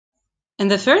In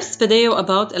the first video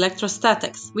about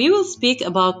electrostatics, we will speak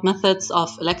about methods of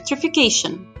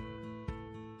electrification.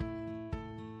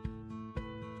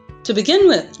 To begin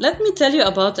with, let me tell you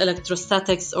about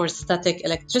electrostatics or static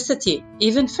electricity.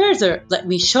 Even further, let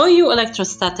me show you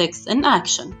electrostatics in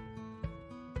action.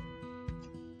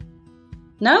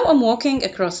 Now I'm walking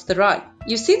across the ride.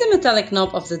 You see the metallic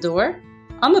knob of the door?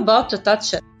 I'm about to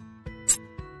touch it.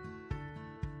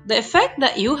 The effect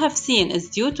that you have seen is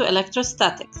due to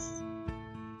electrostatics.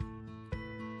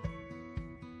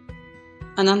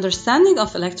 An understanding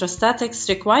of electrostatics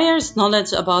requires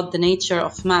knowledge about the nature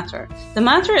of matter. The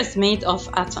matter is made of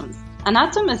atoms. An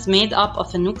atom is made up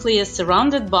of a nucleus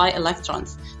surrounded by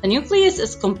electrons. The nucleus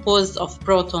is composed of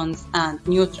protons and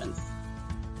neutrons.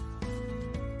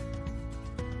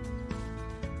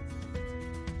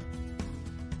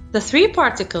 The three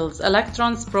particles,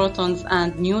 electrons, protons,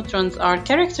 and neutrons, are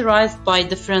characterized by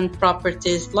different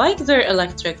properties like their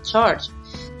electric charge.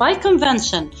 By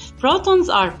convention, protons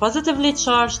are positively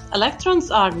charged, electrons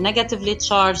are negatively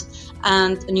charged,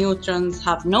 and neutrons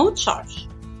have no charge.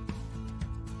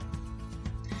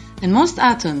 In most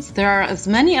atoms, there are as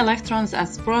many electrons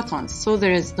as protons, so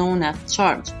there is no net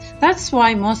charge. That's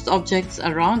why most objects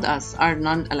around us are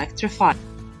non-electrified.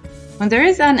 When there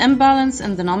is an imbalance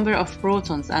in the number of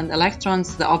protons and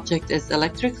electrons, the object is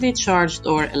electrically charged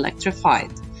or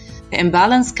electrified. The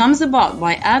imbalance comes about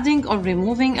by adding or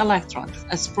removing electrons,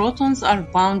 as protons are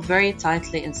bound very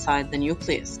tightly inside the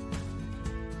nucleus.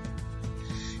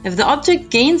 If the object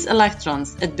gains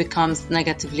electrons, it becomes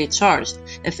negatively charged.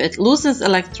 If it loses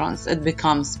electrons, it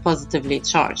becomes positively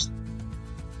charged.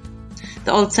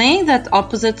 The old saying that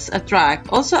opposites attract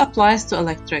also applies to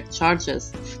electric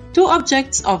charges. Two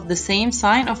objects of the same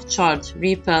sign of charge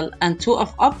repel, and two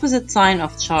of opposite sign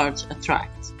of charge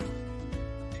attract.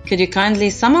 Could you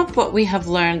kindly sum up what we have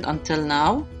learned until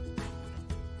now?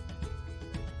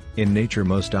 In nature,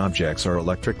 most objects are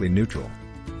electrically neutral.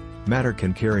 Matter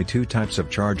can carry two types of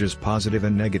charges, positive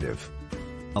and negative.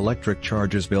 Electric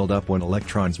charges build up when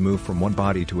electrons move from one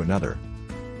body to another.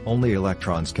 Only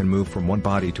electrons can move from one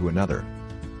body to another.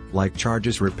 Like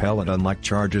charges repel and unlike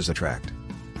charges attract.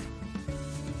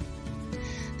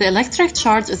 The electric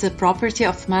charge is a property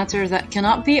of matter that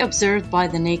cannot be observed by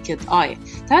the naked eye.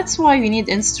 That's why we need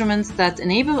instruments that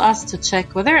enable us to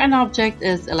check whether an object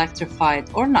is electrified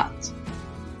or not.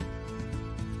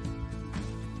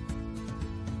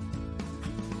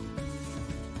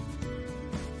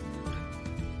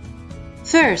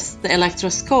 First, the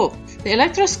electroscope. The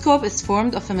electroscope is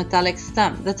formed of a metallic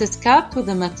stem that is capped with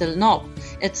a metal knob.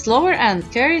 Its lower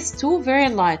end carries two very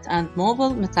light and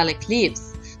mobile metallic leaves.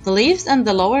 The leaves and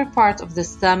the lower part of the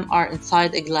stem are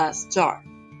inside a glass jar.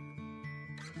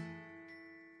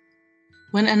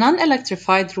 When a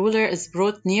non-electrified ruler is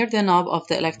brought near the knob of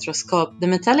the electroscope, the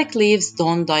metallic leaves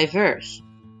don't diverge.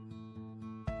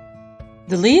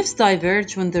 The leaves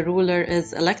diverge when the ruler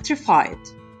is electrified.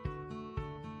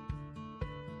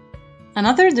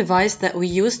 Another device that we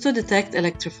use to detect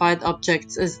electrified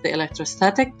objects is the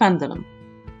electrostatic pendulum.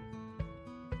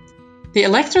 The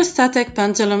electrostatic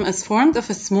pendulum is formed of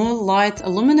a small, light,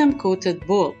 aluminum-coated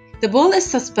ball. The ball is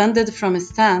suspended from a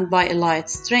stand by a light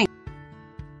string.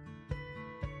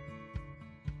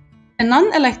 A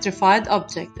non-electrified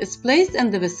object is placed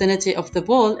in the vicinity of the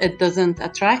ball, it doesn't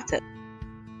attract it.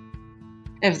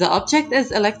 If the object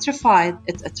is electrified,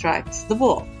 it attracts the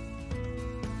ball.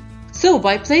 So,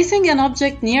 by placing an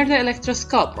object near the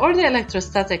electroscope or the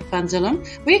electrostatic pendulum,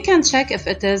 we can check if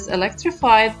it is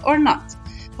electrified or not.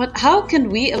 But how can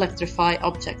we electrify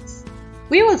objects?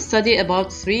 We will study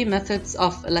about three methods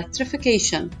of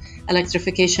electrification: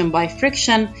 electrification by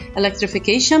friction,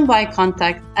 electrification by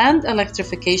contact, and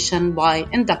electrification by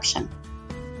induction.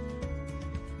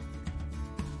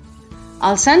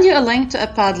 I'll send you a link to a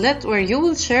Padlet where you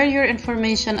will share your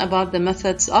information about the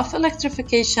methods of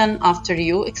electrification after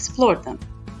you explore them.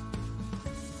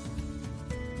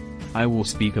 I will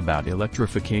speak about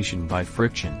electrification by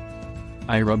friction.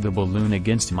 I rub the balloon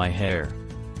against my hair.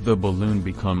 The balloon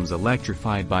becomes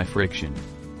electrified by friction.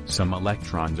 Some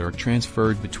electrons are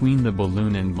transferred between the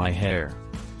balloon and my hair.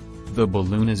 The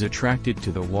balloon is attracted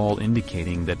to the wall,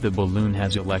 indicating that the balloon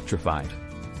has electrified.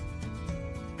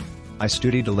 I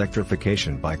studied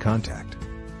electrification by contact.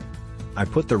 I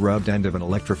put the rubbed end of an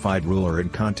electrified ruler in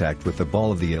contact with the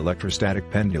ball of the electrostatic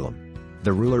pendulum.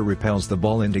 The ruler repels the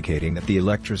ball, indicating that the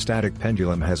electrostatic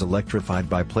pendulum has electrified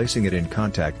by placing it in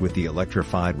contact with the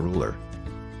electrified ruler.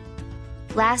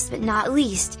 Last but not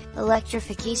least,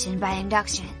 electrification by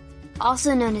induction,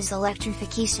 also known as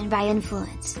electrification by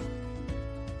influence.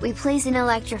 We place an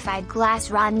electrified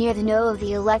glass rod near the knob of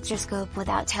the electroscope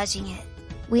without touching it.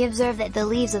 we observe that the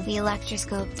leaves of the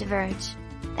electroscope diverge.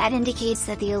 That indicates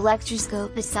that the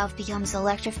electroscope itself becomes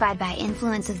electrified by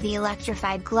influence of the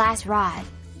electrified glass rod.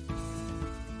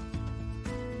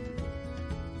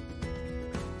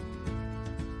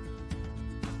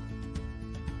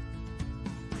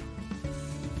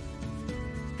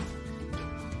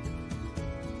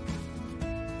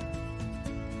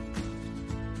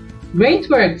 Great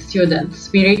work, students!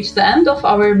 We reached the end of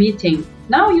our meeting.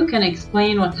 Now you can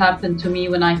explain what happened to me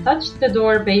when I touched the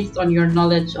door based on your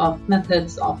knowledge of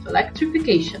methods of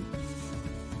electrification.